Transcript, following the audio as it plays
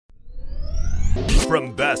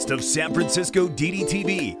From Best of San Francisco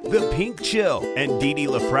DDTV, The Pink Chill, and Didi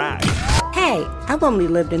LaFrac. Hey, I've only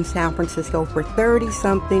lived in San Francisco for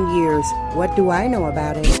 30-something years. What do I know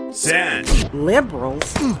about it? San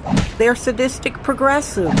Liberals? They're sadistic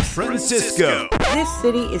progressives. Francisco. This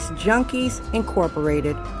city is Junkies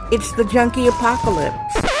Incorporated. It's the junkie apocalypse.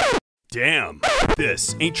 Damn,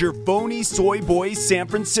 this ain't your phony soy boy San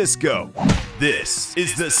Francisco. This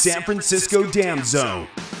is the San Francisco Dam Zone.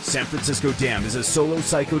 San Francisco Dam is a solo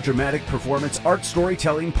psychodramatic performance art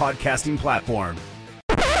storytelling podcasting platform.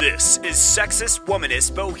 This is sexist,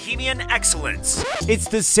 womanist, bohemian excellence. It's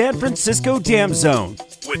the San Francisco Dam Zone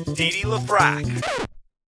with Didi LaFrac.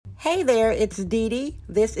 Hey there, it's Didi.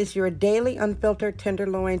 This is your daily unfiltered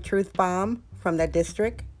tenderloin truth bomb from the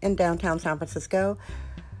district in downtown San Francisco.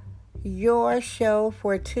 Your show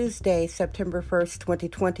for Tuesday, September 1st,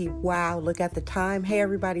 2020. Wow, look at the time. Hey,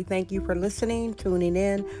 everybody, thank you for listening, tuning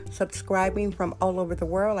in, subscribing from all over the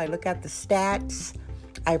world. I look at the stats.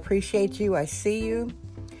 I appreciate you. I see you.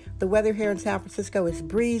 The weather here in San Francisco is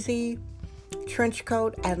breezy, trench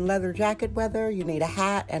coat and leather jacket weather. You need a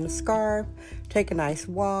hat and a scarf. Take a nice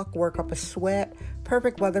walk, work up a sweat.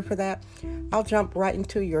 Perfect weather for that. I'll jump right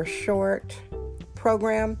into your short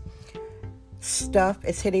program. Stuff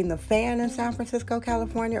is hitting the fan in San Francisco,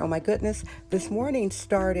 California. Oh my goodness. This morning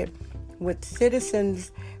started with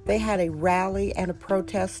citizens. They had a rally and a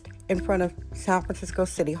protest in front of San Francisco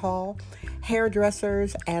City Hall,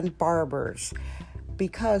 hairdressers and barbers,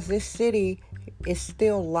 because this city is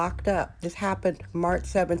still locked up. This happened March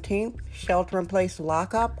 17th, shelter-in-place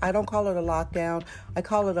lockup. I don't call it a lockdown. I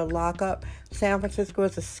call it a lockup. San Francisco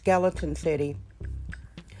is a skeleton city.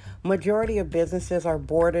 Majority of businesses are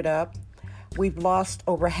boarded up. We've lost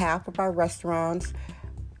over half of our restaurants.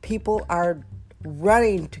 People are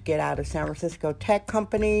running to get out of San Francisco. Tech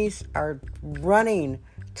companies are running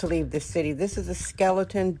to leave this city. This is a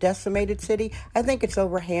skeleton, decimated city. I think it's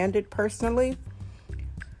overhanded personally.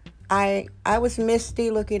 I was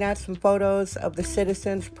misty looking at some photos of the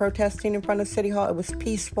citizens protesting in front of City Hall. It was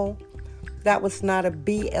peaceful. That was not a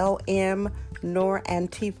BLM nor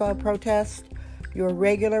Antifa protest. Your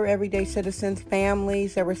regular everyday citizens,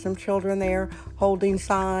 families. There were some children there holding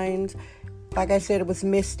signs. Like I said, it was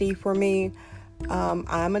misty for me.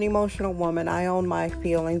 I'm an emotional woman. I own my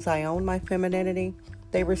feelings. I own my femininity.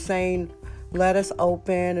 They were saying, let us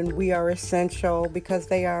open and we are essential because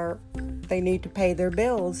they need to pay their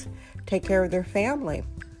bills, take care of their family.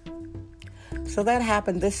 So that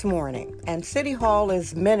happened this morning. And City Hall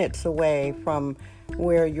is minutes away from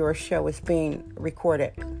where your show is being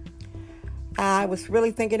recorded. I was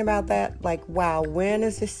really thinking about that, like, wow, when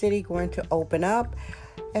is this city going to open up?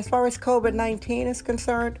 As far as COVID-19 is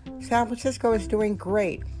concerned, San Francisco is doing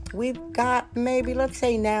great. We've got maybe, let's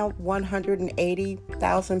say now,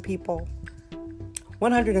 180,000 people,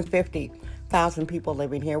 150,000 people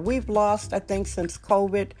living here. We've lost, I think, since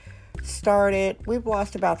COVID started, we've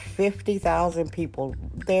lost about 50,000 people.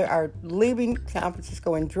 They are leaving San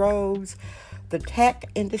Francisco in droves. The tech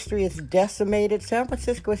industry is decimated. San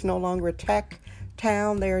Francisco is no longer a tech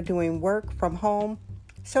town. They are doing work from home.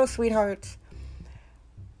 So, sweethearts,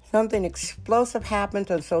 something explosive happened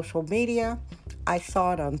on social media. I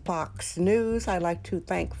saw it on Fox News. I like to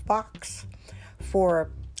thank Fox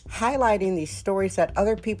for highlighting these stories that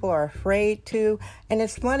other people are afraid to. And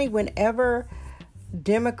it's funny, whenever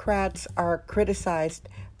Democrats are criticized,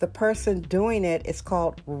 the person doing it is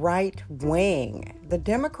called right wing. The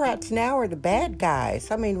Democrats now are the bad guys.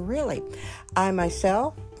 I mean, really. I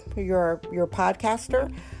myself, your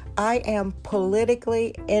podcaster, I am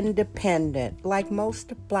politically independent. Like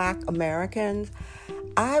most Black Americans,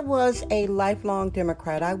 I was a lifelong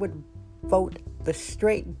Democrat. I would vote the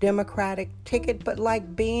straight Democratic ticket, but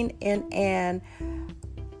like being in an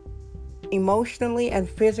emotionally and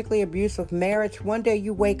physically abusive marriage, one day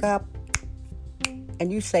you wake up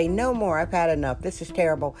and you say, no more, I've had enough. This is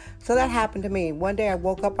terrible. So that happened to me. One day I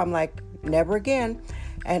woke up, I'm like, never again.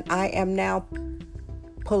 And I am now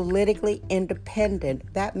politically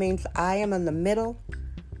independent. That means I am in the middle.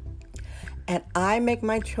 And I make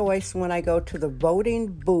my choice when I go to the voting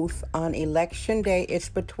booth on election day. It's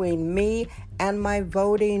between me and my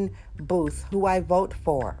voting booth, who I vote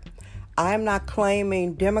for. I am not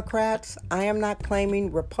claiming Democrats. I am not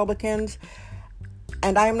claiming Republicans.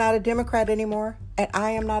 And I am not a Democrat anymore. And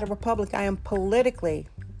I am not a Republican. I am politically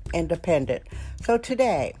independent. So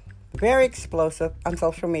today, very explosive on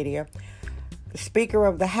social media, the Speaker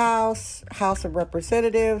of the House of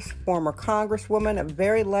Representatives, former Congresswoman, a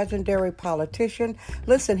very legendary politician.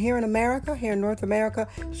 Listen, here in America, here in North America,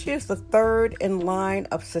 she is the third in line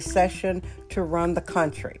of succession to run the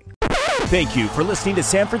country. Thank you for listening to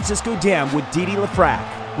San Francisco Dam with Dee Dee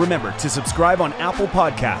LaFrac. Remember to subscribe on Apple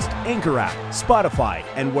Podcast, Anchor app, Spotify,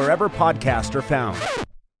 and wherever podcasts are found.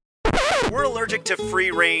 We're allergic to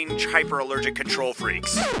free-range, hyper-allergic control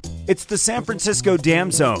freaks. It's the San Francisco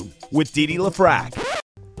Dam Zone with Dee Dee LaFrac.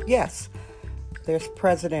 Yes, there's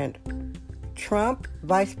President Trump,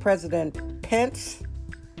 Vice President Pence,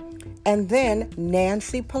 and then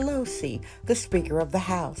Nancy Pelosi, the Speaker of the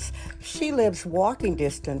House. She lives walking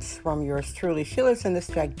distance from yours truly. She lives in this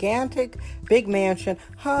gigantic, big mansion.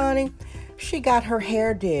 Honey, she got her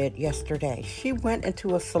hair did yesterday. She went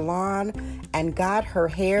into a salon and got her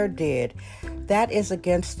hair did. That is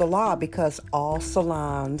against the law because all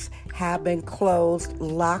salons have been closed,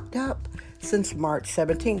 locked up since March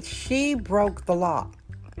 17th. She broke the law.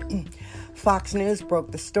 Fox News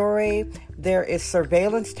broke the story. There is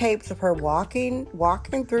surveillance tapes of her walking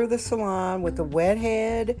through the salon with a wet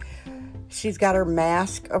head. She's got her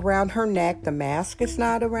mask around her neck. The mask is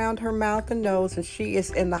not around her mouth and nose, and she is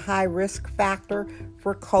in the high risk factor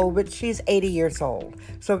for COVID. She's 80 years old.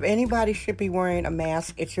 So if anybody should be wearing a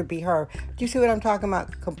mask, it should be her. Do you see what I'm talking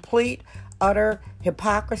about? Complete, utter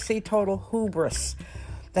hypocrisy, total hubris.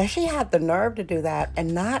 That she had the nerve to do that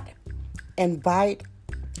and not invite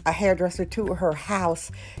a hairdresser to her house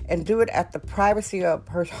and do it at the privacy of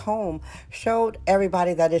her home showed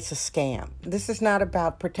everybody that it's a scam. This is not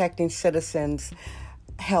about protecting citizens'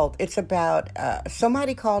 health. It's about,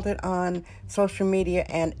 somebody called it on social media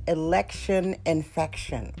an election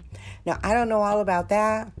infection. Now, I don't know all about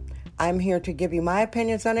that. I'm here to give you my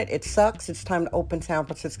opinions on it. It sucks. It's time to open San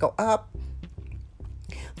Francisco up.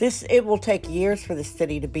 It will take years for the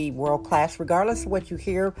city to be world-class. Regardless of what you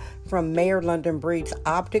hear from Mayor London Breed's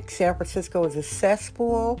optics, San Francisco is a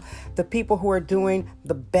cesspool. The people who are doing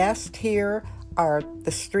the best here are the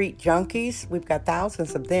street junkies. We've got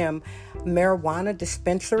thousands of them. Marijuana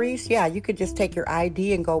dispensaries. Yeah, you could just take your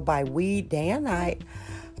ID and go buy weed day and night.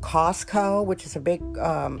 Costco, which is a big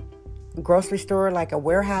grocery store, like a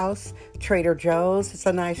warehouse. Trader Joe's, it's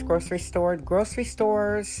a nice grocery store. Grocery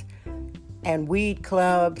stores and weed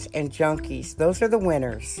clubs and junkies. Those are the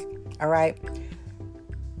winners, all right?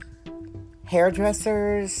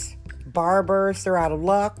 Hairdressers, barbers, they're out of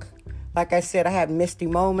luck. Like I said, I had misty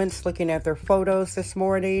moments looking at their photos this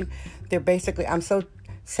morning. I'm so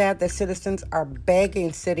sad that citizens are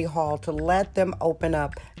begging City Hall to let them open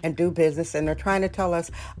up and do business. And they're trying to tell us,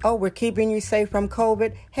 oh, we're keeping you safe from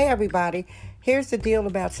COVID. Hey, everybody. Here's the deal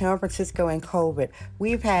about San Francisco and COVID.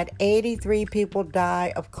 We've had 83 people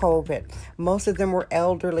die of COVID. Most of them were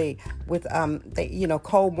elderly with,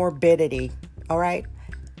 comorbidity, all right?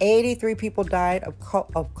 83 people died of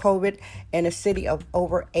COVID in a city of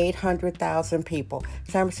over 800,000 people.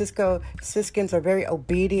 San Franciscans are very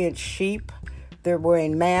obedient sheep. They're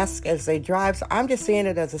wearing masks as they drive. So I'm just seeing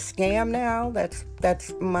it as a scam now.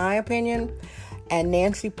 That's my opinion. And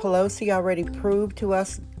Nancy Pelosi already proved to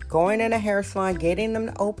us, going in a hair salon, getting them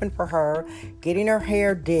to open for her, getting her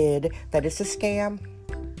hair did, that it's a scam.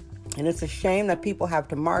 And it's a shame that people have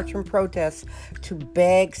to march and protest to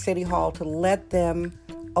beg City Hall to let them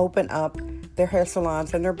open up their hair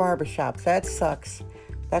salons and their barbershops. That sucks.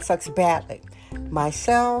 That sucks badly.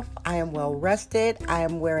 Myself, I am well rested. I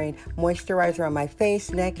am wearing moisturizer on my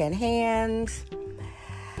face, neck, and hands.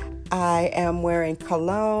 I am wearing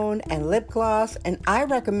cologne and lip gloss, and I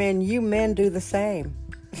recommend you men do the same.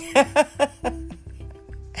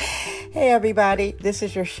 Hey everybody, this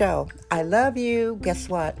is your show. I love you. Guess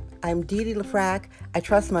what? I'm Dee Dee LaFrac. I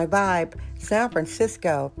trust my vibe. San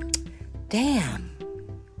Francisco. Damn.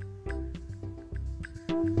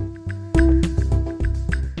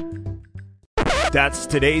 That's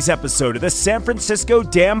today's episode of the San Francisco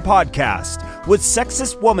Dam Podcast with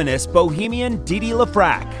sexist womanist bohemian Dee Dee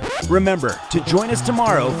LaFrac. Remember to join us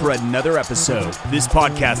tomorrow for another episode. This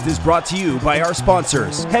podcast is brought to you by our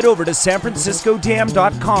sponsors. Head over to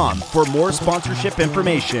sanfranciscodam.com for more sponsorship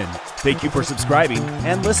information. Thank you for subscribing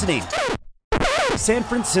and listening. San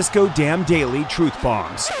Francisco Dam Daily Truth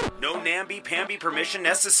Bombs. No namby-pamby permission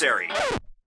necessary.